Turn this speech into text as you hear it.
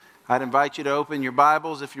I'd invite you to open your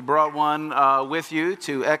Bibles, if you brought one with you,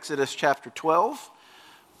 to Exodus chapter 12.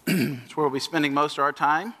 It's where we'll be spending most of our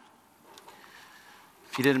time.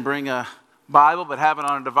 If you didn't bring a Bible but have it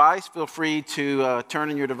on a device, feel free to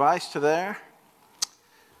turn in your device to there.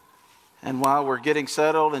 And while we're getting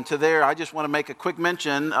settled into there, I just want to make a quick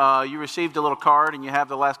mention. You received a little card, and you have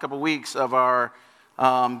the last couple of weeks of our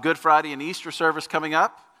Good Friday and Easter service coming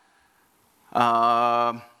up.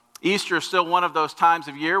 Easter is still one of those times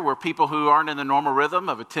of year where people who aren't in the normal rhythm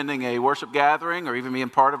of attending a worship gathering or even being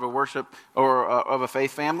part of a worship or of a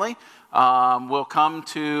faith family will come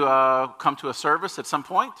to a service at some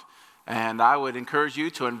point. And I would encourage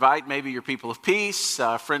you to invite maybe your people of peace,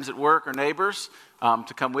 friends at work or neighbors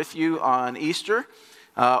to come with you on Easter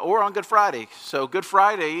or on Good Friday. So Good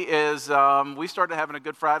Friday is, we started having a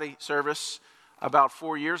Good Friday service about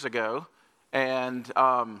 4 years ago. And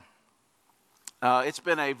it's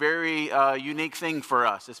been a very unique thing for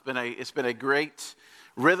us. It's been a great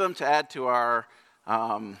rhythm to add to our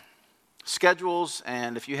schedules,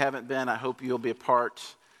 and if you haven't been, I hope you'll be a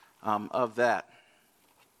part of that.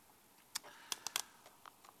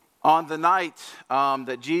 On the night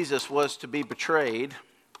that Jesus was to be betrayed,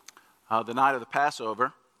 the night of the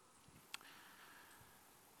Passover,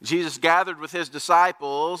 Jesus gathered with his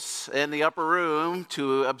disciples in the upper room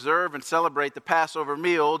to observe and celebrate the Passover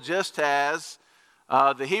meal, just as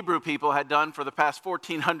the Hebrew people had done for the past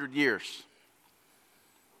 1,400 years.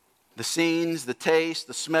 The scenes, the taste,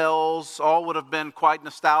 the smells, all would have been quite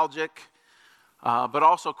nostalgic, but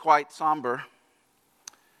also quite somber.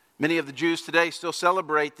 Many of the Jews today still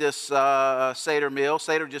celebrate this Seder meal.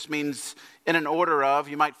 Seder just means in an order of.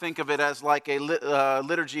 You might think of it as like a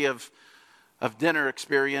liturgy of dinner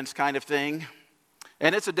experience kind of thing.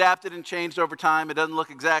 And it's adapted and changed over time. It doesn't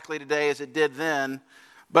look exactly today as it did then,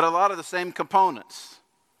 but a lot of the same components.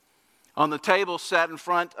 On the table sat in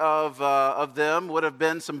front of them would have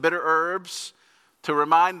been some bitter herbs to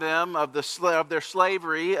remind them of their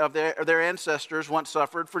slavery, of their ancestors once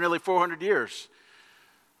suffered for nearly 400 years.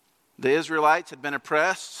 The Israelites had been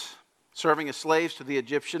oppressed, serving as slaves to the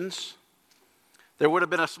Egyptians. There would have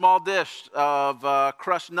been a small dish of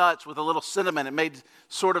crushed nuts with a little cinnamon. It made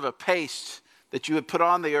sort of a paste that you would put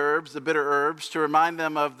on the herbs, the bitter herbs, to remind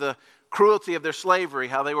them of the cruelty of their slavery,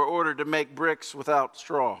 how they were ordered to make bricks without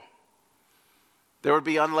straw. There would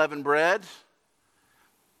be unleavened bread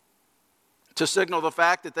to signal the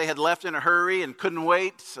fact that they had left in a hurry and couldn't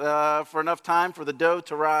wait for enough time for the dough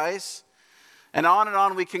to rise. And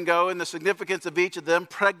on we can go, and the significance of each of them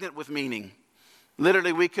pregnant with meaning.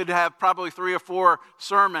 Literally, we could have probably 3 or 4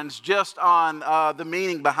 sermons just on the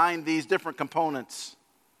meaning behind these different components.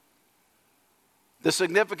 The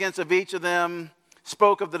significance of each of them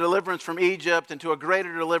spoke of the deliverance from Egypt and to a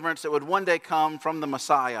greater deliverance that would one day come from the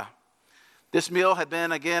Messiah. This meal had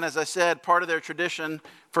been, again, as I said, part of their tradition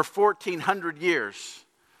for 1,400 years.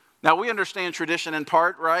 Now, we understand tradition in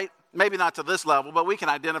part, right? Maybe not to this level, but we can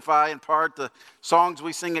identify in part the songs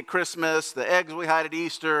we sing at Christmas, the eggs we hide at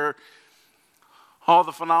Easter, all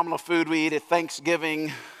the phenomenal food we eat at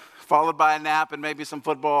Thanksgiving, followed by a nap and maybe some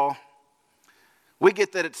football. We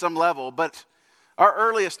get that at some level, but our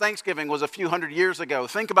earliest Thanksgiving was a few hundred years ago.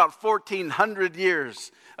 Think about 1,400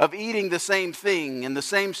 years of eating the same thing and the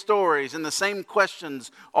same stories and the same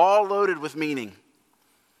questions, all loaded with meaning.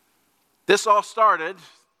 This all started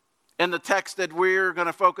in the text that we're going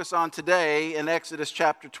to focus on today in Exodus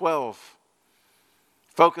chapter 12.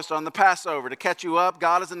 Focused on the Passover. To catch you up,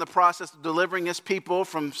 God is in the process of delivering his people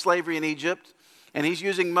from slavery in Egypt, and he's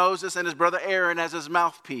using Moses and his brother Aaron as his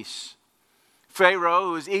mouthpiece. Pharaoh,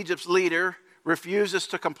 who is Egypt's leader, refuses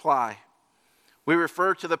to comply. We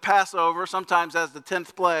refer to the Passover sometimes as the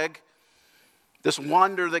 10th plague, this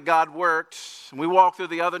wonder that God worked. And we walked through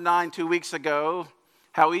the other 9 2 weeks ago,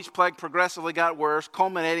 how each plague progressively got worse,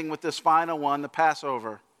 culminating with this final one, the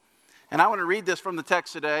Passover. And I want to read this from the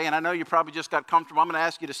text today, and I know you probably just got comfortable. I'm going to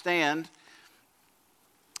ask you to stand.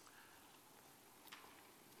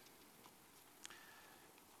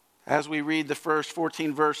 As we read the first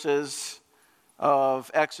 14 verses of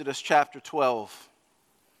Exodus chapter 12.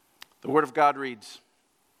 The Word of God reads,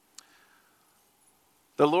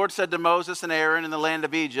 "The Lord said to Moses and Aaron in the land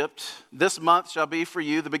of Egypt, 'This month shall be for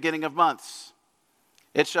you the beginning of months.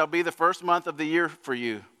 It shall be the first month of the year for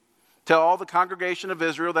you. Tell all the congregation of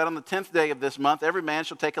Israel that on the 10th day of this month every man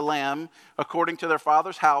shall take a lamb according to their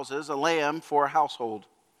father's houses, a lamb for a household.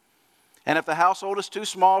 And if the household is too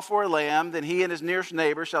small for a lamb, then he and his nearest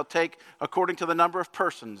neighbor shall take according to the number of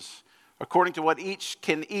persons. According to what each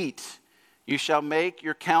can eat, you shall make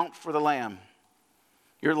your count for the lamb.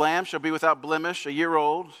 Your lamb shall be without blemish, a year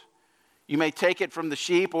old. You may take it from the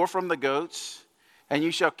sheep or from the goats. and you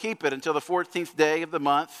shall keep it until the 14th day of the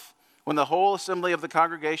month, when the whole assembly of the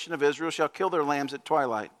congregation of Israel shall kill their lambs at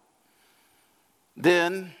twilight.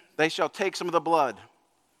 Then they shall take some of the blood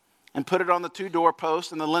and put it on the 2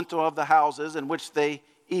 doorposts and the lintel of the houses in which they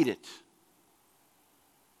eat it.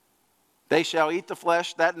 They shall eat the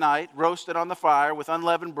flesh that night, roasted on the fire with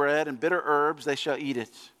unleavened bread and bitter herbs, they shall eat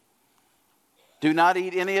it. Do not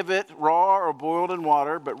eat any of it raw or boiled in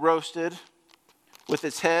water, but roasted with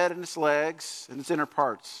its head and its legs and its inner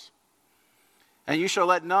parts. And you shall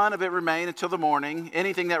let none of it remain until the morning.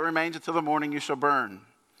 Anything that remains until the morning you shall burn.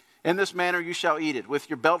 In this manner you shall eat it, with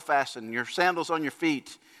your belt fastened, your sandals on your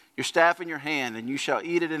feet, your staff in your hand, and you shall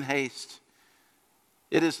eat it in haste.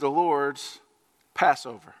 It is the Lord's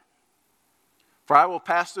Passover. For I will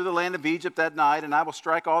pass through the land of Egypt that night, and I will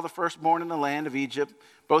strike all the firstborn in the land of Egypt,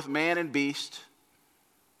 both man and beast.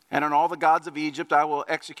 And on all the gods of Egypt I will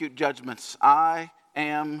execute judgments. I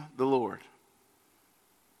am the Lord.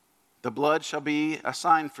 The blood shall be a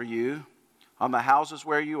sign for you on the houses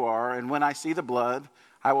where you are, and when I see the blood,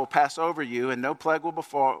 I will pass over you, and no plague will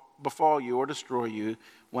befall you or destroy you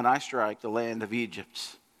when I strike the land of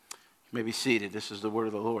Egypt. You may be seated. This is the word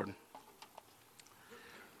of the Lord.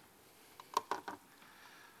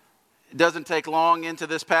 It doesn't take long into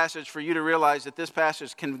this passage for you to realize that this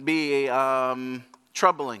passage can be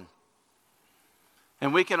troubling.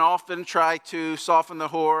 And we can often try to soften the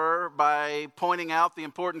horror by pointing out the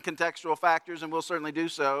important contextual factors, and we'll certainly do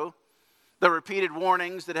so. The repeated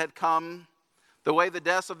warnings that had come, the way the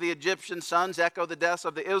deaths of the Egyptian sons echo the deaths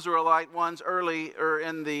of the Israelite ones earlier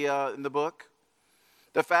in the book.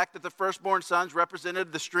 The fact that the firstborn sons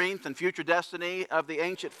represented the strength and future destiny of the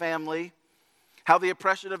ancient family. How the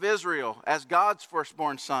oppression of Israel as God's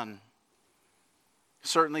firstborn son,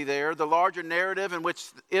 certainly there. The larger narrative in which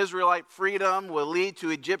Israelite freedom will lead to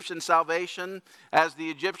Egyptian salvation, as the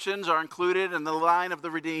Egyptians are included in the line of the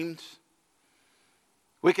redeemed.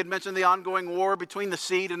 We could mention the ongoing war between the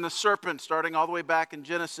seed and the serpent, starting all the way back in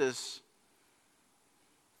Genesis.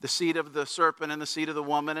 The seed of the serpent and the seed of the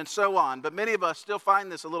woman, and so on. But many of us still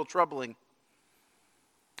find this a little troubling.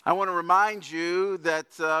 I want to remind you that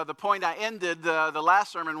the point I ended the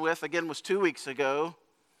last sermon with, again, was 2 weeks ago,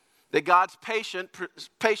 that God's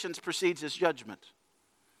patience precedes his judgment.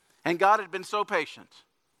 And God had been so patient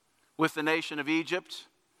with the nation of Egypt.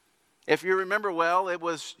 If you remember well, it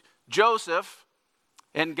was Joseph,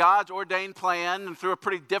 in God's ordained plan, and through a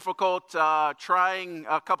pretty difficult, trying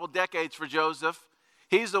a couple decades for Joseph,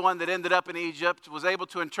 he's the one that ended up in Egypt, was able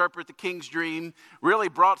to interpret the king's dream, really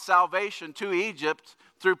brought salvation to Egypt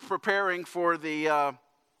through preparing for the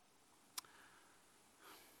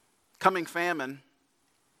coming famine.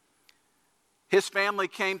 His family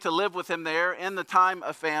came to live with him there in the time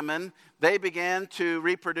of famine. They began to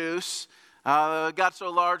reproduce. Got so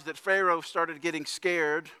large that Pharaoh started getting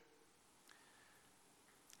scared.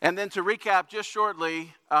 And then to recap just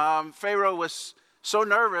shortly, Pharaoh was so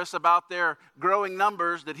nervous about their growing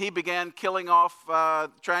numbers that he began killing off,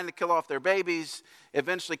 trying to kill off their babies,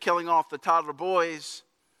 eventually killing off the toddler boys.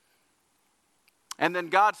 And then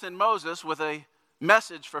God sent Moses with a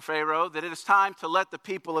message for Pharaoh that it is time to let the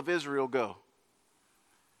people of Israel go.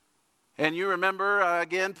 And you remember,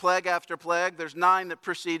 again, plague after plague. There's 9 that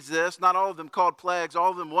precedes this. Not all of them called plagues,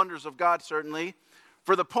 all of them wonders of God, certainly.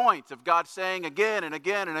 For the point of God saying again and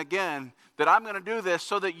again and again that I'm going to do this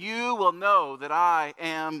so that you will know that I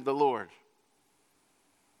am the Lord.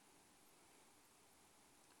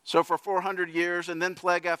 So for 400 years, and then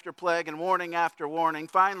plague after plague and warning after warning,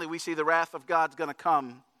 finally we see the wrath of God's going to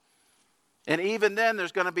come. And even then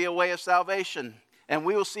there's going to be a way of salvation. And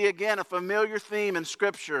we will see again a familiar theme in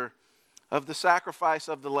Scripture of the sacrifice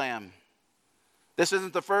of the Lamb. This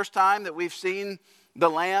isn't the first time that we've seen the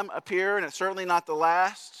Lamb appear, and it's certainly not the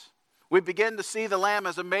last. We begin to see the Lamb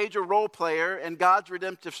as a major role player in God's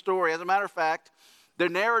redemptive story. As a matter of fact, the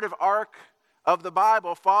narrative arc of the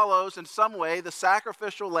Bible follows in some way the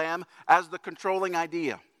sacrificial lamb as the controlling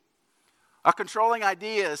idea. A controlling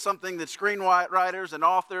idea is something that screenwriters and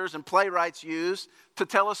authors and playwrights use to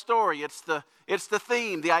tell a story. It's the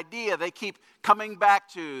theme, the idea they keep coming back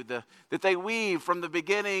to, that they weave from the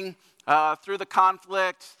beginning through the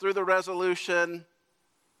conflict, through the resolution,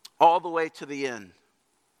 all the way to the end.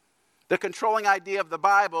 The controlling idea of the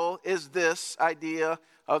Bible is this idea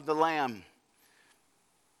of the Lamb.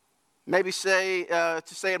 Maybe to say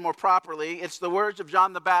it more properly, it's the words of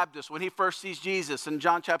John the Baptist when he first sees Jesus in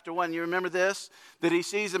John chapter 1. You remember this? That he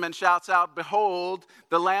sees him and shouts out, "Behold,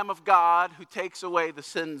 the Lamb of God who takes away the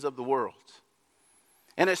sins of the world."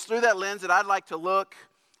 And it's through that lens that I'd like to look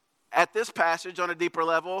at this passage on a deeper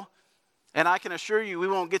level. And I can assure you we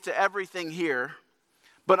won't get to everything here.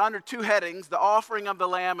 but under two headings, the offering of the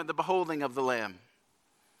lamb and the beholding of the lamb.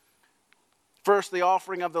 First, the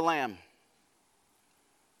offering of the lamb.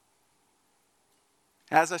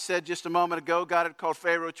 As I said just a moment ago, God had called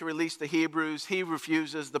Pharaoh to release the Hebrews. He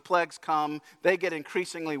refuses. The plagues come. They get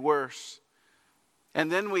increasingly worse. And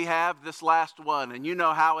then we have this last one, and you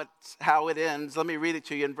know how it ends. Let me read it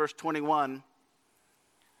to you in verse 21.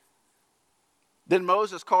 Then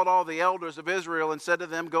Moses called all the elders of Israel and said to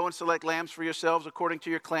them, "Go and select lambs for yourselves according to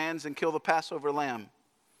your clans and kill the Passover lamb.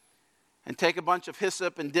 And take a bunch of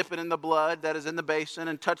hyssop and dip it in the blood that is in the basin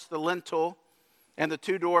and touch the lintel and the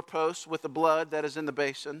two doorposts with the blood that is in the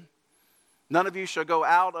basin. None of you shall go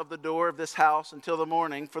out of the door of this house until the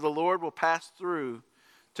morning, for the Lord will pass through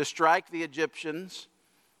to strike the Egyptians.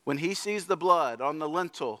 When he sees the blood on the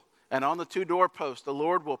lintel and on the two doorposts, the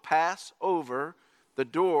Lord will pass over the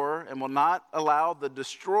door and will not allow the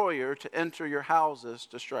destroyer to enter your houses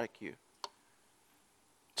to strike you."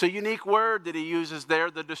 It's a unique word that he uses there,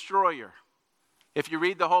 the destroyer. If you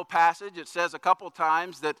read the whole passage, it says a couple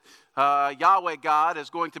times that Yahweh God is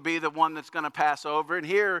going to be the one that's going to pass over. And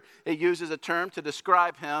here it uses a term to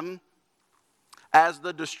describe him as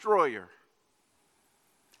the destroyer.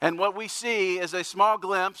 And what we see is a small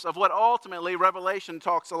glimpse of what ultimately Revelation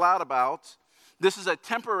talks a lot about. This is a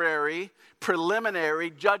temporary, preliminary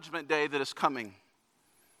judgment day that is coming.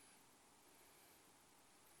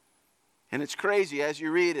 And it's crazy as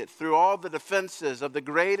you read it, through all the defenses of the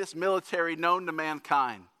greatest military known to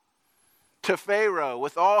mankind, to Pharaoh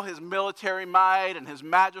with all his military might and his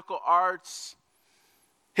magical arts,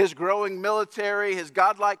 his growing military, his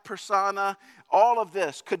godlike persona, all of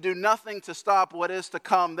this could do nothing to stop what is to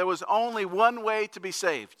come. There was only one way to be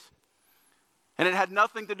saved. And it had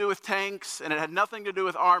nothing to do with tanks, and it had nothing to do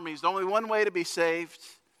with armies. Only one way to be saved.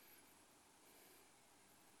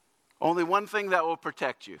 Only one thing that will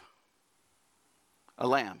protect you. A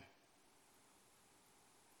lamb.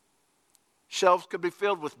 Shelves could be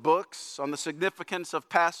filled with books on the significance of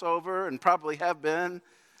Passover, and probably have been.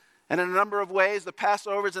 And in a number of ways, the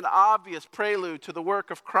Passover is an obvious prelude to the work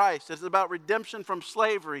of Christ. It's about redemption from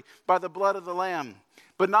slavery by the blood of the lamb.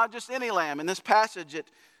 But not just any lamb. In this passage,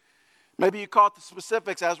 maybe you caught the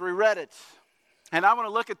specifics as we read it. And I want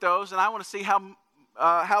to look at those, and I want to see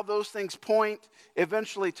how those things point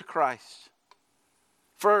eventually to Christ.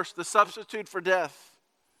 First, the substitute for death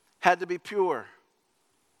had to be pure.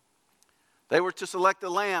 They were to select a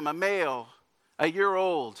lamb, a male, a year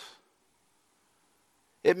old.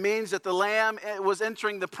 It means that the lamb was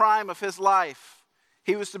entering the prime of his life.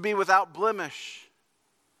 He was to be without blemish.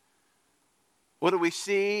 What do we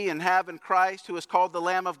see and have in Christ, who is called the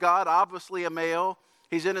Lamb of God? Obviously a male.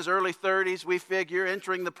 He's in his early 30s, we figure,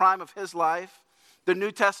 entering the prime of his life. The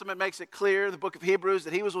New Testament makes it clear, the book of Hebrews,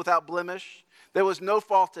 that he was without blemish. There was no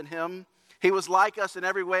fault in him. He was like us in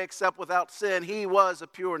every way except without sin. He was a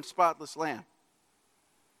pure and spotless lamb.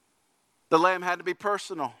 The lamb had to be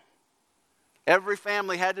personal. Every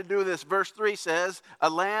family had to do this. Verse 3 says, a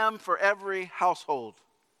lamb for every household.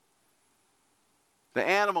 The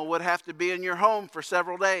animal would have to be in your home for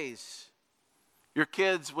several days. Your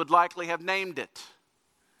kids would likely have named it.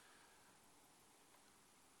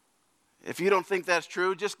 If you don't think that's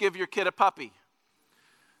true, just give your kid a puppy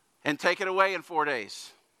and take it away in 4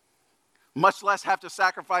 days. Much less have to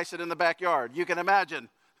sacrifice it in the backyard. You can imagine.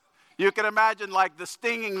 You can imagine like the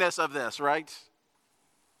stingingness of this, right?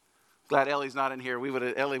 Glad Ellie's not in here.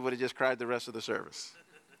 Ellie would have just cried the rest of the service.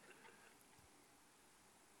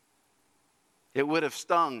 It would have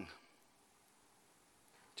stung.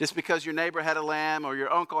 Just because your neighbor had a lamb or your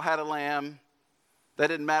uncle had a lamb, that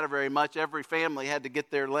didn't matter very much. Every family had to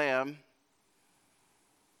get their lamb.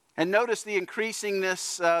 And notice the increasing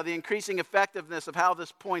effectiveness of how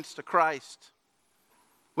this points to Christ.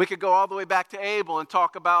 We could go all the way back to Abel and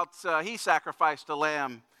talk about he sacrificed a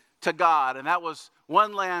lamb to God, and that was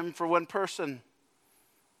one lamb for one person.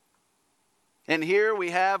 And here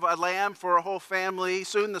we have a lamb for a whole family.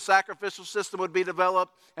 Soon the sacrificial system would be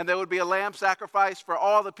developed, and there would be a lamb sacrifice for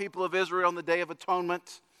all the people of Israel on the Day of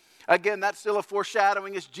Atonement. Again, that's still a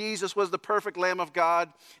foreshadowing as Jesus was the perfect Lamb of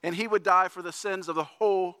God, and he would die for the sins of the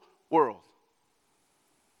whole world.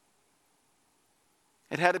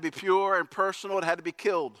 It had to be pure and personal. It had to be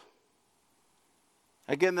killed.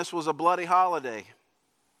 Again, this was a bloody holiday.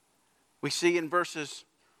 We see in verses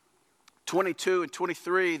 22 and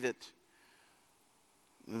 23 that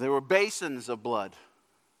there were basins of blood.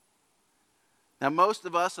 Now, most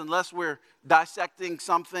of us, unless we're dissecting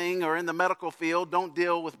something or in the medical field, don't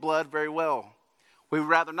deal with blood very well. We'd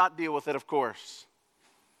rather not deal with it, of course.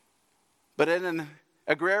 But in an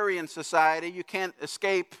agrarian society, you can't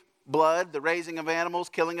escape blood, the raising of animals,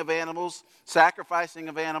 killing of animals, sacrificing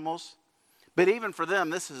of animals. But even for them,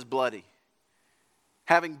 this is bloody.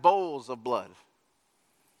 Having bowls of blood.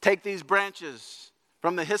 Take these branches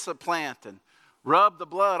from the hyssop plant and rub the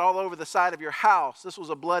blood all over the side of your house. This was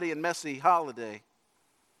a bloody and messy holiday.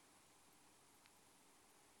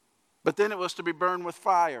 But then it was to be burned with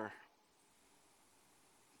fire.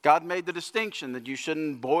 God made the distinction that you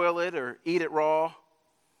shouldn't boil it or eat it raw.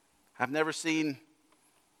 I've never seen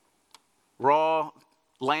raw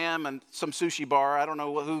lamb and some sushi bar. I don't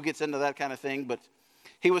know who gets into that kind of thing, but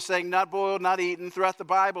he was saying not boiled, not eaten. Throughout the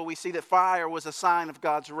Bible, we see that fire was a sign of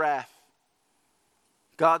God's wrath.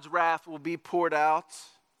 God's wrath will be poured out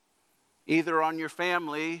either on your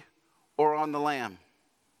family or on the lamb.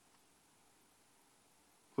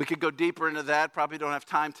 We could go deeper into that, probably don't have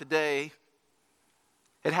time today.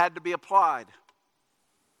 It had to be applied.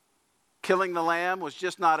 Killing the lamb was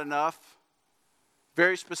just not enough.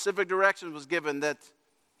 Very specific direction was given that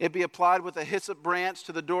it be applied with a hyssop branch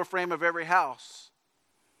to the doorframe of every house.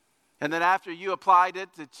 And then after you applied it,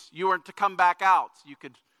 you weren't to come back out. You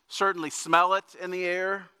could certainly smell it in the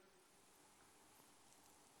air.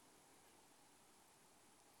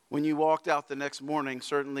 When you walked out the next morning,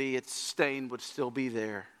 certainly its stain would still be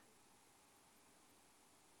there.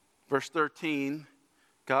 Verse 13,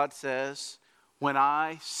 God says, when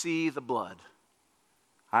I see the blood,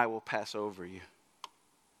 I will pass over you.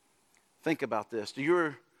 Think about this. Do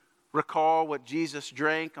you recall what Jesus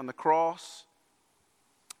drank on the cross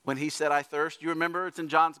when he said, I thirst? Do you remember? It's in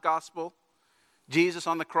John's gospel. Jesus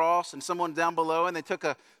on the cross and someone down below, and they took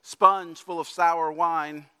a sponge full of sour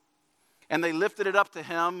wine and they lifted it up to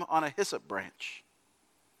him on a hyssop branch.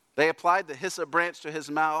 They applied the hyssop branch to his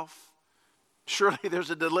mouth. Surely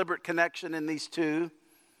there's a deliberate connection in these two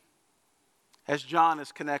as John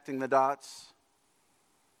is connecting the dots.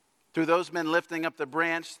 Through those men lifting up the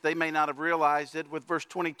branch, they may not have realized it. With verse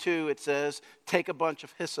 22, it says, take a bunch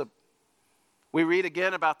of hyssop. We read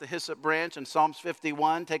again about the hyssop branch in Psalms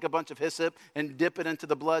 51. Take a bunch of hyssop and dip it into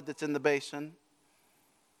the blood that's in the basin.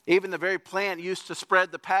 Even the very plant used to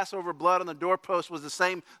spread the Passover blood on the doorpost was the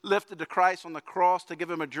same lifted to Christ on the cross to give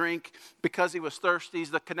him a drink because he was thirsty.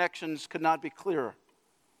 The connections could not be clearer.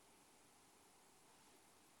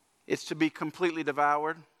 It's to be completely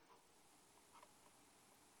devoured.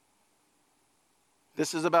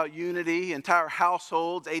 This is about unity. Entire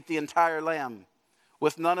households ate the entire lamb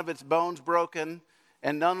with none of its bones broken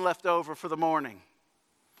and none left over for the morning.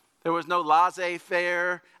 There was no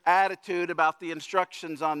laissez-faire attitude about the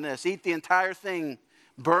instructions on this. Eat the entire thing.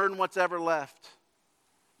 Burn what's ever left.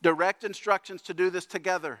 Direct instructions to do this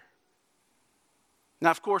together.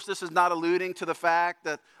 Now, of course, this is not alluding to the fact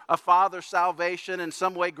that a father's salvation in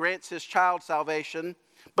some way grants his child salvation.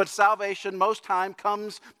 But salvation most time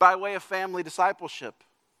comes by way of family discipleship.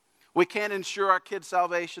 We can't ensure our kids'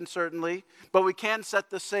 salvation, certainly. But we can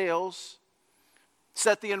set the sails,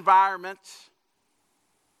 set the environment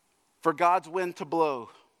for God's wind to blow,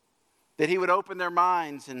 that he would open their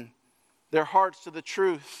minds and their hearts to the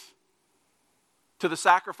truth, to the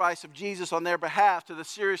sacrifice of Jesus on their behalf, to the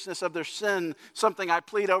seriousness of their sin, something I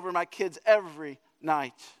plead over my kids every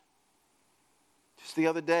night. Just the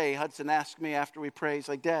other day, Hudson asked me after we prayed, he's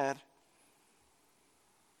like, Dad,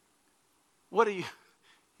 what do you,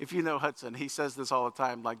 if you know Hudson, he says this all the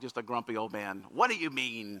time like just a grumpy old man. What do you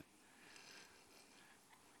mean?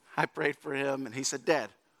 I prayed for him and he said, Dad,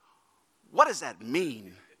 what does that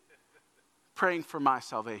mean? Praying for my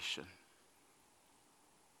salvation.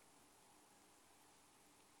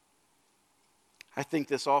 I think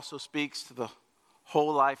this also speaks to the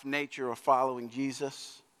whole life nature of following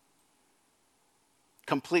Jesus.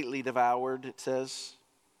 Completely devoured, it says.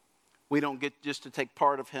 We don't get just to take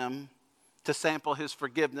part of him, to sample his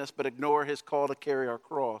forgiveness, but ignore his call to carry our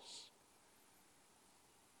cross.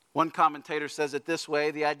 One commentator says it this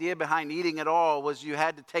way: the idea behind eating it all was you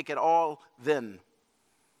had to take it all then,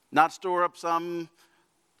 not store up some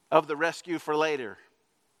of the rescue for later.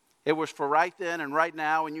 It was for right then and right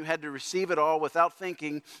now, and you had to receive it all without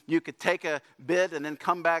thinking. You could take a bit and then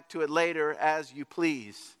come back to it later as you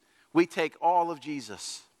please. We take all of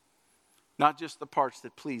Jesus, not just the parts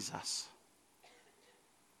that please us.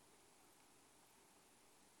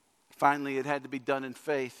 Finally, it had to be done in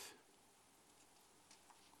faith.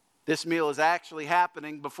 This meal is actually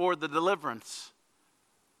happening before the deliverance.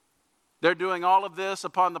 They're doing all of this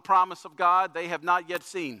upon the promise of God they have not yet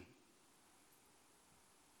seen.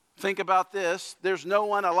 Think about this. There's no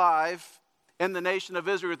one alive in the nation of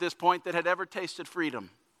Israel at this point that had ever tasted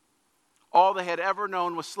freedom. All they had ever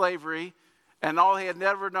known was slavery, and all they had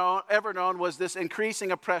ever known was this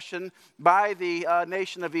increasing oppression by the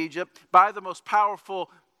nation of Egypt, by the most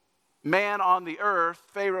powerful man on the earth,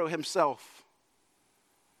 Pharaoh himself.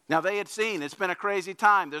 Now they had seen, it's been a crazy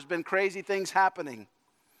time. There's been crazy things happening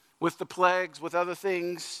with the plagues, with other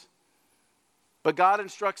things. But God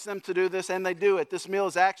instructs them to do this, and they do it. This meal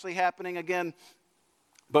is actually happening again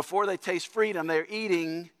before they taste freedom. They're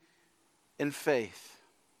eating in faith.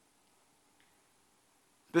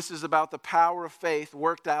 This is about the power of faith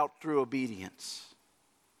worked out through obedience.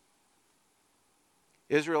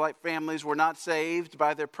 Israelite families were not saved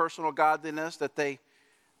by their personal godliness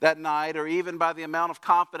that night, or even by the amount of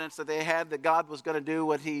confidence that they had that God was going to do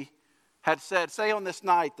what he had said. Say on this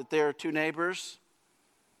night that there are two neighbors,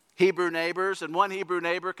 Hebrew neighbors, and one Hebrew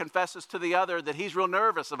neighbor confesses to the other that he's real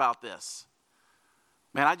nervous about this.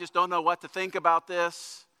 Man, I just don't know what to think about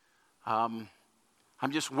this. I'm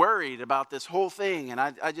just worried about this whole thing, and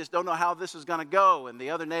I just don't know how this is going to go. And the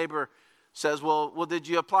other neighbor says, well, did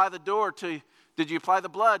you apply the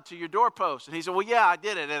blood to your doorpost? And he said, well, yeah, I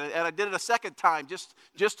did it, and I did it a second time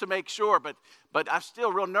just to make sure, but I'm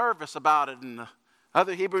still real nervous about it. And the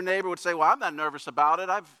other Hebrew neighbor would say, well, I'm not nervous about it.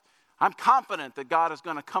 I'm confident that God is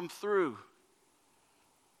going to come through.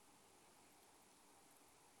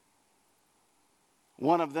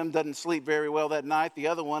 One of them doesn't sleep very well that night. The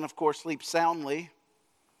other one, of course, sleeps soundly.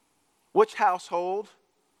 Which household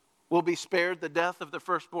will be spared the death of the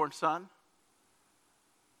firstborn son?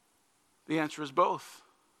 The answer is both.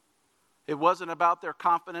 It wasn't about their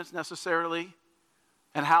confidence necessarily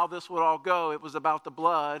and how this would all go. It was about the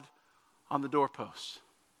blood on the doorposts.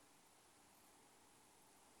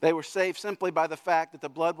 They were saved simply by the fact that the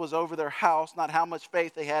blood was over their house, not how much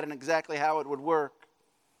faith they had in exactly how it would work.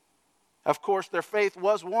 Of course, their faith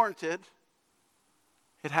was warranted.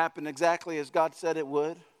 It happened exactly as God said it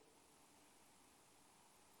would.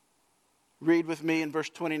 Read with me in verse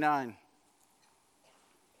 29.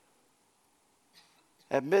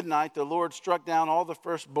 At midnight, the Lord struck down all the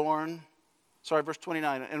firstborn. Verse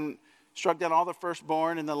 29. And struck down all the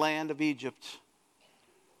firstborn in the land of Egypt.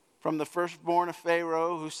 From the firstborn of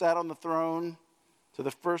Pharaoh who sat on the throne, to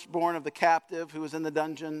the firstborn of the captive who was in the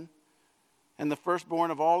dungeon, and the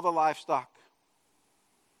firstborn of all the livestock.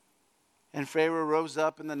 And Pharaoh rose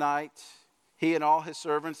up in the night, he and all his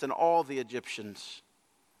servants and all the Egyptians.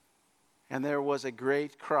 And there was a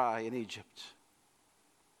great cry in Egypt,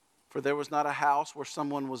 for there was not a house where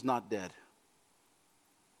someone was not dead.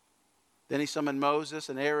 Then he summoned Moses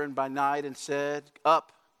and Aaron by night and said,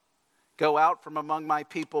 up, go out from among my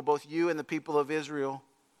people, both you and the people of Israel,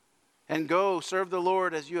 and go serve the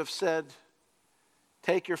Lord as you have said.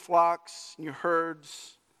 Take your flocks and your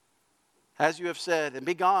herds, as you have said, and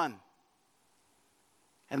be gone,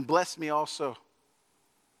 and bless me also.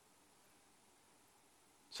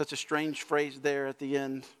 Such a strange phrase there at the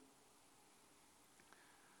end.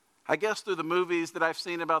 I guess through the movies that I've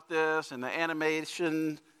seen about this and the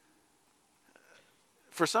animation,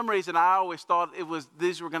 for some reason I always thought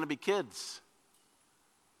these were going to be kids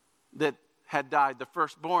that had died, the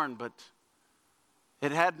firstborn, but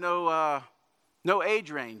it had no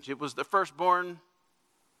age range. It was the firstborn.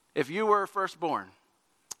 If you were a firstborn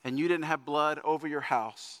and you didn't have blood over your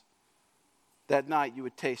house, that night you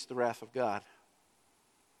would taste the wrath of God.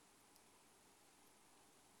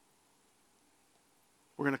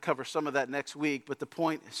 We're going to cover some of that next week, but the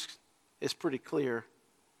point is pretty clear.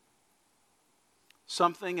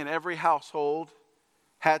 Something in every household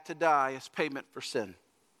had to die as payment for sin.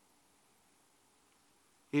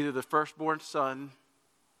 Either the firstborn son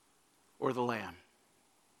or the lamb.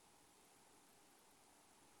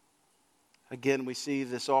 Again, we see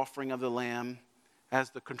this offering of the lamb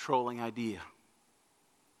as the controlling idea.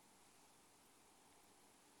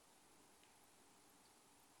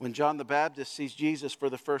 When John the Baptist sees Jesus for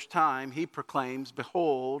the first time, he proclaims,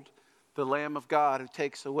 behold, the Lamb of God who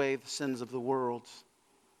takes away the sins of the world.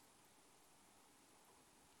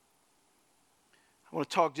 I want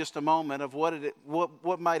to talk just a moment of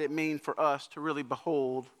what might it mean for us to really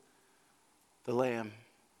behold the Lamb.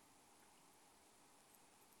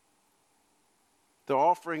 The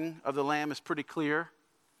offering of the Lamb is pretty clear.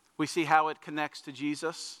 We see how it connects to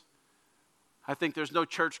Jesus. I think there's no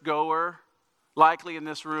churchgoer likely in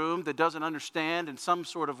this room that doesn't understand in some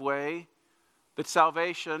sort of way that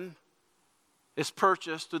salvation is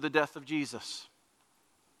purchased through the death of Jesus.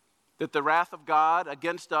 That the wrath of God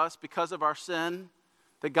against us because of our sin,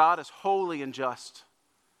 that God is holy and just.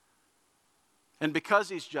 And because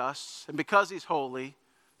he's just and because he's holy,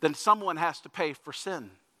 then someone has to pay for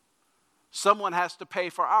sin. Someone has to pay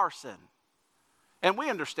for our sin. And we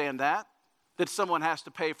understand that someone has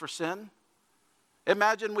to pay for sin.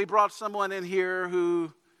 Imagine we brought someone in here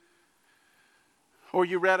or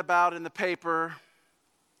you read about in the paper,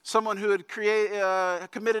 someone who had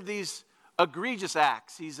committed these egregious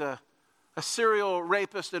acts. He's a serial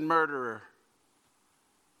rapist and murderer.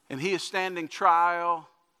 And he is standing trial,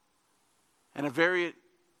 and a very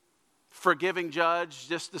forgiving judge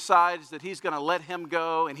just decides that he's going to let him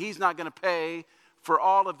go, and he's not going to pay for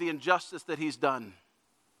all of the injustice that he's done.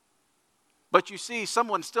 But you see,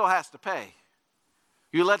 someone still has to pay.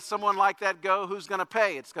 You let someone like that go, who's going to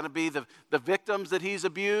pay? It's going to be the victims that he's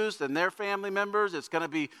abused and their family members. It's going to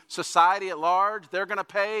be society at large. They're going to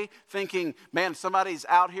pay, thinking, man, somebody's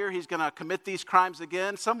out here, he's going to commit these crimes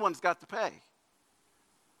again. Someone's got to pay.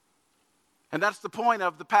 And that's the point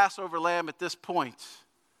of the Passover lamb at this point.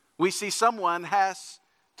 We see someone has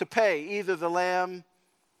to pay, either the lamb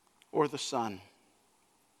or the son.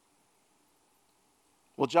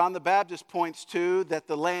 Well, John the Baptist points to that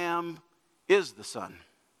the lamb is the Son,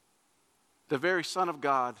 the very Son of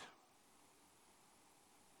God,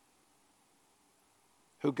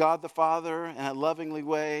 who God the Father, in a lovingly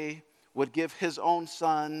way, would give his own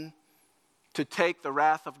Son to take the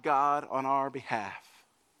wrath of God on our behalf.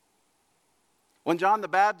 When John the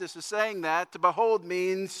Baptist is saying that, to behold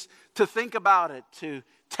means to think about it, to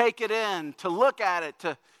take it in, to look at it,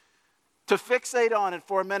 to fixate on it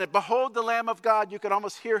for a minute. Behold the Lamb of God. You can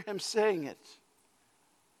almost hear him saying it.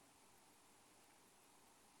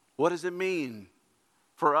 What does it mean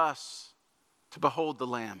for us to behold the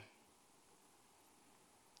Lamb?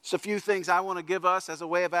 Just a few things I want to give us as a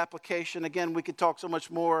way of application. Again, we could talk so much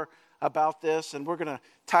more about this, and we're going to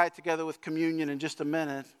tie it together with communion in just a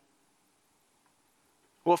minute.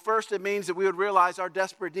 Well, first, it means that we would realize our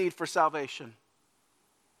desperate need for salvation.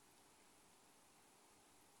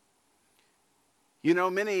 You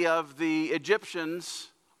know, many of the Egyptians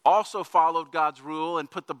also followed God's rule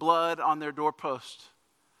and put the blood on their doorpost.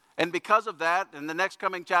 And because of that, in the next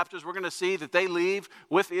coming chapters, we're going to see that they leave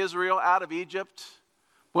with Israel out of Egypt.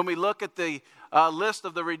 When we look at the list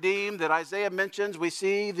of the redeemed that Isaiah mentions, we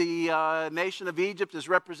see the nation of Egypt is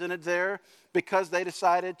represented there because they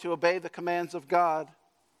decided to obey the commands of God.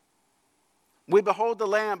 We behold the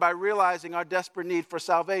Lamb by realizing our desperate need for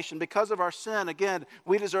salvation. Because of our sin, again,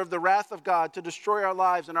 we deserve the wrath of God to destroy our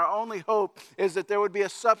lives, and our only hope is that there would be a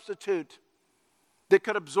substitute that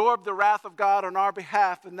could absorb the wrath of God on our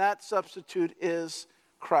behalf, and that substitute is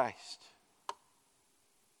Christ.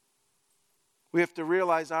 We have to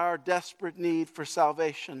realize our desperate need for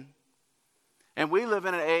salvation. And we live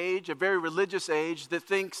in an age, a very religious age, that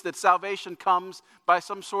thinks that salvation comes by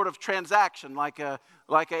some sort of transaction, like an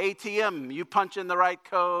ATM. You punch in the right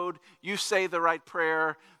code, you say the right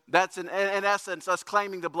prayer. That's in essence us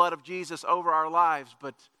claiming the blood of Jesus over our lives.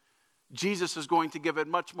 But Jesus is going to give it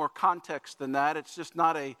much more context than that. It's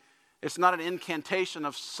not an incantation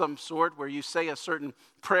of some sort where you say a certain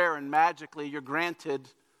prayer and magically you're granted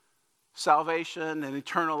salvation and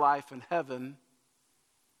eternal life in heaven.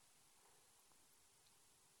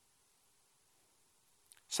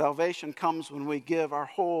 Salvation comes when we give our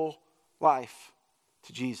whole life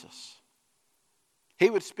to Jesus. He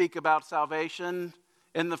would speak about salvation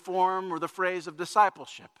in the form or the phrase of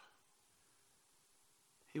discipleship.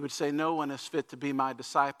 He would say, no one is fit to be my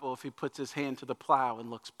disciple if he puts his hand to the plow and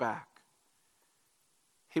looks back.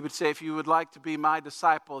 He would say, if you would like to be my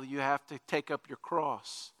disciple, you have to take up your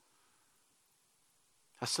cross,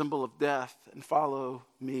 a symbol of death, and follow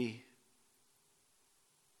me.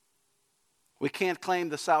 We can't claim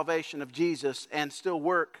the salvation of Jesus and still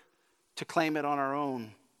work to claim it on our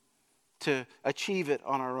own, to achieve it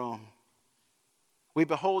on our own. We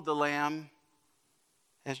behold the Lamb,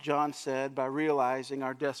 as John said, by realizing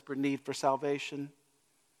our desperate need for salvation.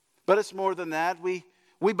 But it's more than that. We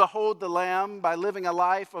behold the Lamb by living a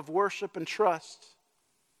life of worship and trust.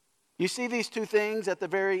 You see these two things at the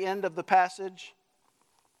very end of the passage?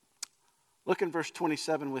 Look in verse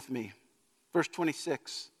 27 with me. Verse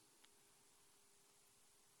 26.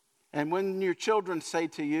 And when your children say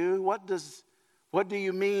to you, what do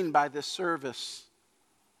you mean by this service?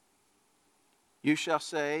 You shall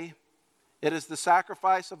say, it is the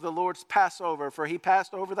sacrifice of the Lord's Passover, for he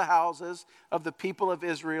passed over the houses of the people of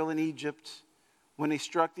Israel in Egypt when he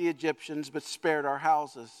struck the Egyptians, but spared our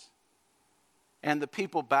houses. And the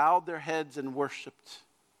people bowed their heads and worshipped.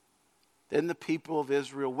 Then the people of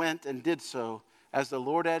Israel went and did so, as the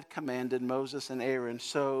Lord had commanded Moses and Aaron,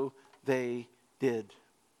 so they did.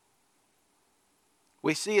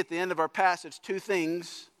 We see at the end of our passage two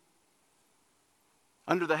things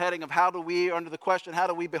under the heading of under the question, how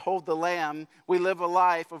do we behold the Lamb? We live a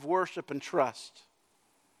life of worship and trust.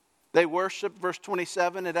 They worshiped, verse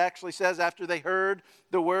 27, it actually says after they heard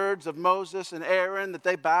the words of Moses and Aaron that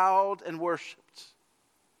they bowed and worshiped.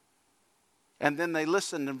 And then they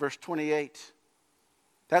listened in verse 28.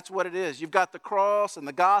 That's what it is. You've got the cross and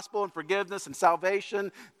the gospel and forgiveness and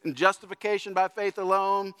salvation and justification by faith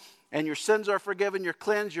alone. And your sins are forgiven, you're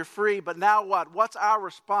cleansed, you're free. But now what? What's our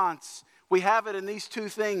response? We have it in these two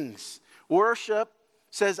things. Worship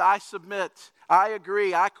says, I submit, I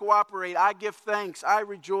agree, I cooperate, I give thanks, I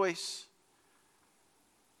rejoice.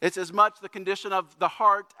 It's as much the condition of the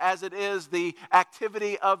heart as it is the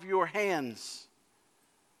activity of your hands.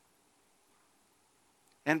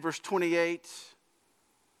 And verse 28,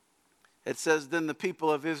 it says, then the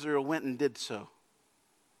people of Israel went and did so.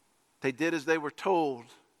 They did as they were told.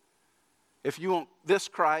 If you want this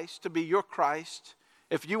Christ to be your Christ,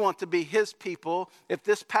 if you want to be his people, if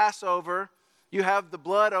this Passover, you have the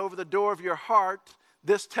blood over the door of your heart,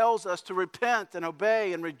 this tells us to repent and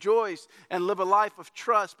obey and rejoice and live a life of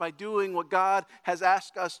trust by doing what God has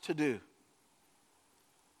asked us to do.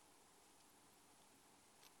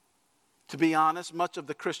 To be honest, much of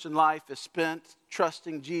the Christian life is spent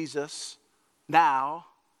trusting Jesus now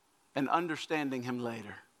and understanding him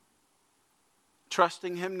later.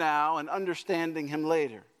 Trusting him now and understanding him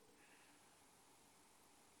later.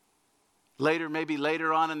 Later, maybe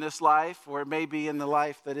later on in this life, or maybe in the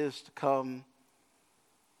life that is to come.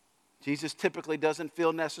 Jesus typically doesn't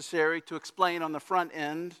feel necessary to explain on the front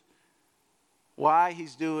end why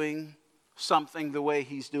he's doing something the way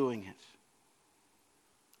he's doing it.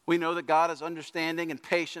 We know that God is understanding and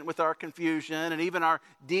patient with our confusion and even our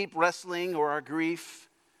deep wrestling or our grief.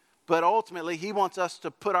 But ultimately, he wants us to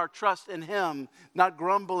put our trust in him, not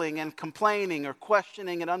grumbling and complaining or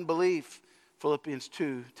questioning and unbelief, Philippians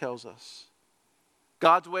 2 tells us.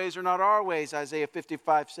 God's ways are not our ways, Isaiah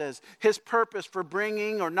 55 says. His purpose for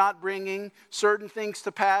bringing or not bringing certain things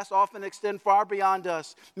to pass often extend far beyond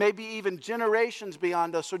us, maybe even generations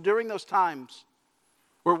beyond us. So during those times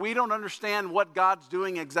where we don't understand what God's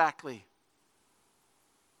doing exactly,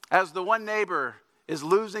 as the one neighbor is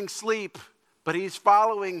losing sleep, but he's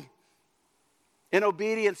following in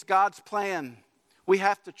obedience God's plan, we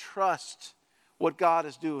have to trust what God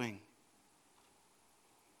is doing.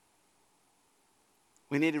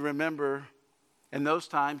 We need to remember in those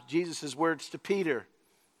times Jesus' words to Peter,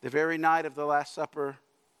 the very night of the Last Supper.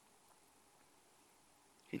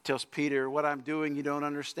 He tells Peter, what I'm doing you don't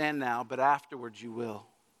understand now, but afterwards you will.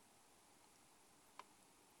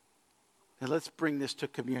 And let's bring this to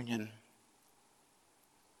communion.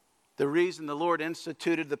 The reason the Lord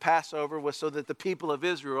instituted the Passover was so that the people of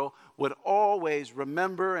Israel would always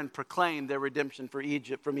remember and proclaim their redemption from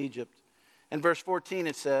Egypt. In verse 14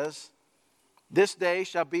 it says, this day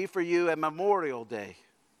shall be for you a memorial day.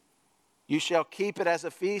 You shall keep it as a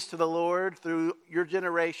feast to the Lord through your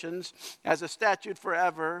generations, as a statute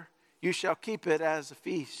forever. You shall keep it as a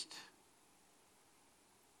feast.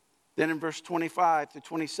 Then in verse 25 to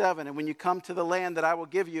 27, and when you come to the land that I will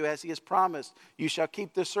give you as he has promised, you shall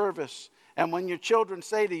keep this service. And when your children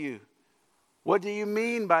say to you, what do you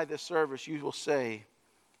mean by this service? You will say,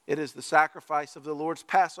 it is the sacrifice of the Lord's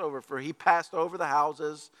Passover, for he passed over the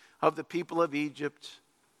houses of the people of Egypt,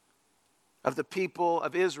 of the people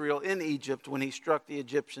of Israel in Egypt when he struck the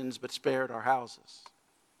Egyptians but spared our houses.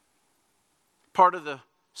 Part of the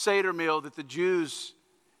Seder meal that the Jews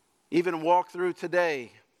even walk through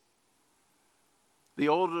today. The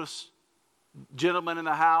oldest gentleman in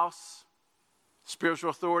the house, spiritual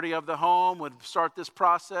authority of the home, would start this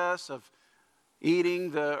process of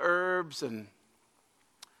eating the herbs and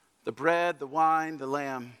the bread, the wine, the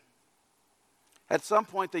lamb. At some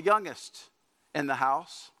point, the youngest in the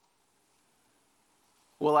house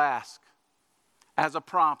will ask, as a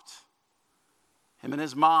prompt, him and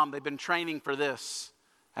his mom, they've been training for this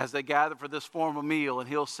as they gather for this formal meal, and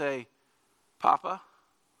he'll say, Papa,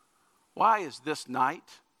 why is this night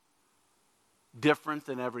different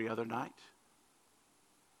than every other night?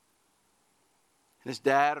 And his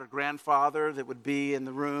dad or grandfather that would be in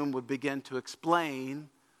the room would begin to explain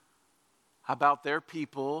about their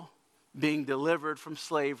people being delivered from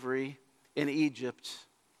slavery in Egypt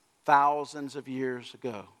thousands of years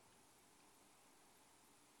ago.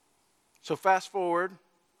 So fast forward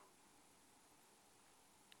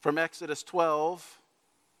from Exodus 12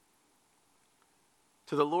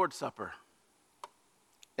 to the Lord's Supper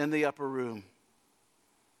in the upper room.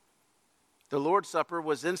 The Lord's Supper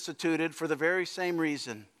was instituted for the very same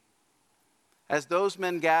reason. As those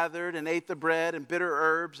men gathered and ate the bread and bitter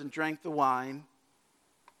herbs and drank the wine,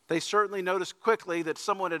 they certainly noticed quickly that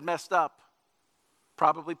someone had messed up.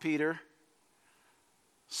 Probably Peter.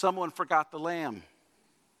 Someone forgot the lamb.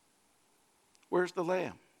 Where's the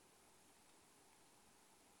lamb?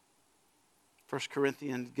 1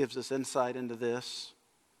 Corinthians gives us insight into this.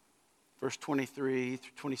 Verse 23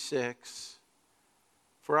 through 26.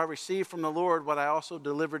 For I received from the Lord what I also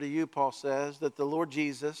delivered to you, Paul says, that the Lord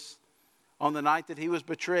Jesus, on the night that he was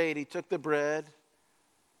betrayed, he took the bread,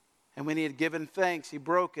 and when he had given thanks, he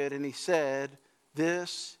broke it, and he said,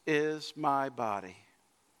 "This is my body,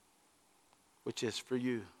 which is for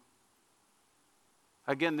you."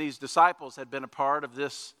 Again, these disciples had been a part of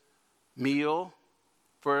this meal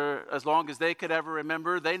for as long as they could ever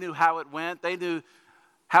remember. They knew how it went. They knew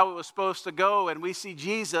how it was supposed to go. And we see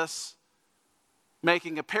Jesus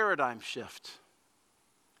making a paradigm shift.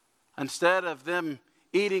 Instead of them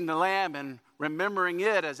eating the lamb and remembering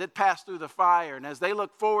it as it passed through the fire, and as they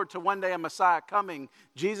look forward to one day a Messiah coming,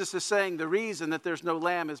 Jesus is saying the reason that there's no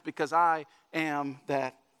lamb is because I am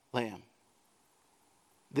that lamb.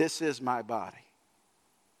 This is my body.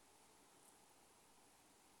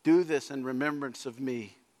 Do this in remembrance of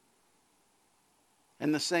me.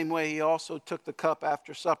 In the same way, he also took the cup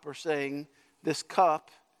after supper, saying, "This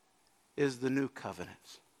cup is the new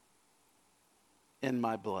covenant in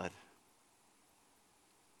my blood.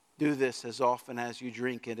 Do this as often as you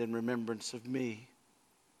drink it in remembrance of me.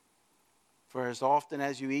 For as often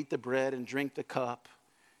as you eat the bread and drink the cup,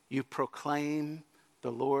 you proclaim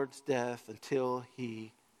the Lord's death until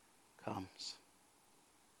he comes."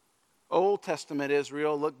 Old Testament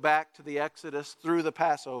Israel looked back to the Exodus through the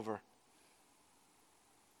Passover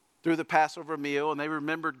meal, and they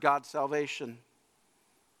remembered God's salvation.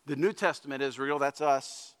 The New Testament Israel, that's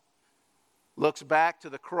us, looks back to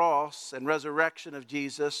the cross and resurrection of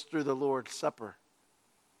Jesus through the Lord's Supper.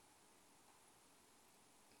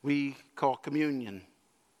 We call communion.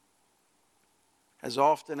 As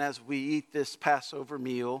often as we eat this Passover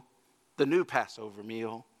meal, the new Passover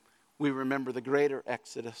meal, we remember the greater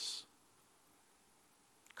Exodus.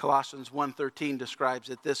 Colossians 1:13 describes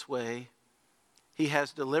it this way: "He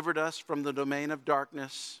has delivered us from the domain of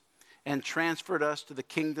darkness and transferred us to the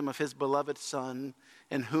kingdom of his beloved Son,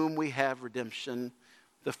 in whom we have redemption,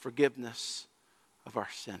 the forgiveness of our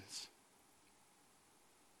sins."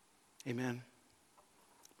 Amen.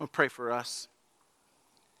 I'll pray for us.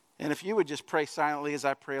 And if you would just pray silently as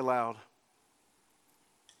I pray aloud.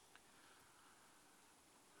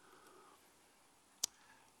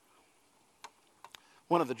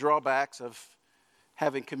 One of the drawbacks of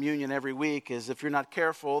having communion every week is, if you're not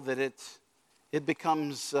careful, that it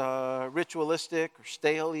becomes ritualistic or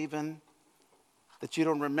stale even, that you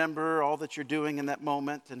don't remember all that you're doing in that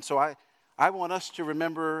moment. And so I want us to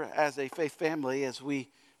remember as a faith family, as we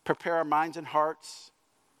prepare our minds and hearts,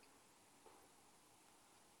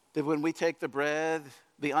 that when we take the bread,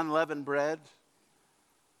 the unleavened bread,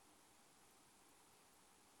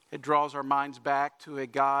 it draws our minds back to a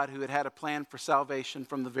God who had a plan for salvation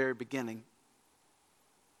from the very beginning.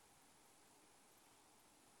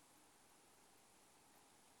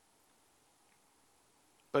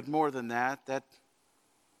 But more than that, that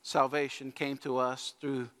salvation came to us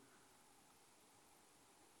through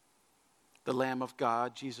the Lamb of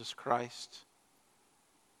God, Jesus Christ,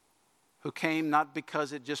 who came not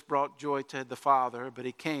because it just brought joy to the Father, but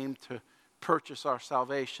he came to purchase our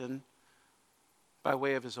salvation by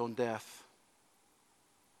way of his own death.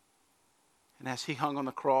 And as he hung on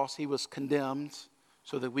the cross, he was condemned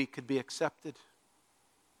so that we could be accepted.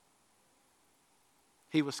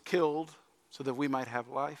 He was killed so that we might have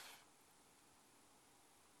life.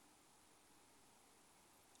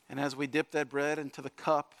 And as we dip that bread into the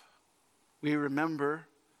cup, we remember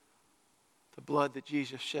the blood that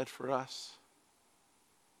Jesus shed for us.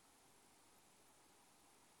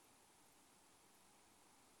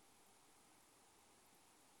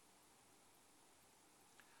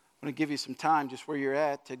 I'm going to give you some time just where you're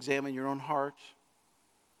at to examine your own heart.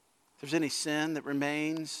 If there's any sin that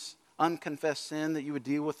remains, unconfessed sin, that you would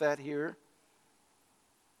deal with that here.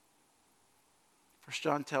 1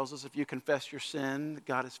 John tells us if you confess your sin,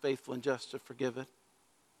 God is faithful and just to forgive it.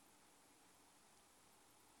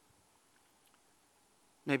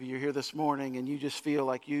 Maybe you're here this morning and you just feel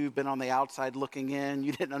like you've been on the outside looking in.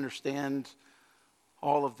 You didn't understand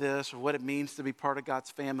all of this or what it means to be part of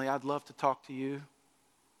God's family. I'd love to talk to you.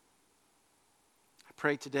 I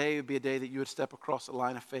pray today would be a day that you would step across the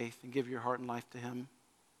line of faith and give your heart and life to him.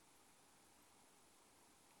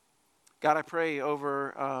 God, I pray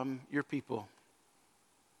over your people,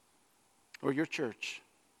 or your church,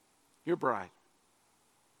 your bride,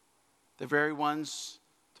 the very ones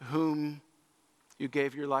to whom you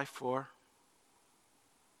gave your life for.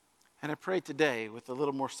 And I pray today with a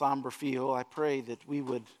little more somber feel, I pray that we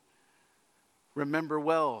would remember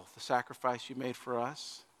well the sacrifice you made for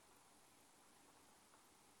us.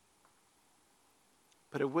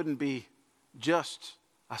 But it wouldn't be just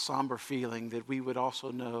a somber feeling, that we would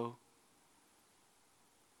also know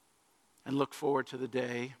and look forward to the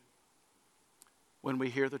day when we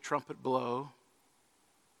hear the trumpet blow.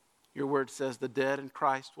 Your word says the dead in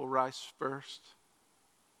Christ will rise first,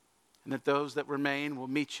 and that those that remain will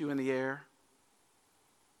meet you in the air.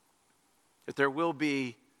 That there will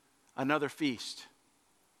be another feast,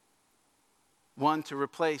 one to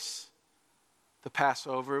replace the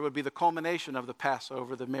Passover. It would be the culmination of the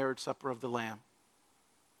Passover, the marriage supper of the Lamb.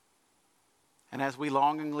 And as we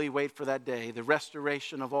longingly wait for that day, the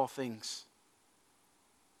restoration of all things,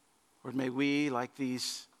 Lord, may we, like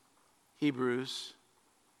these Hebrews,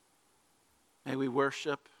 may we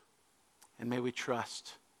worship and may we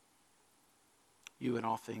trust you in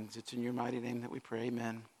all things. It's in your mighty name that we pray.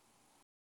 Amen.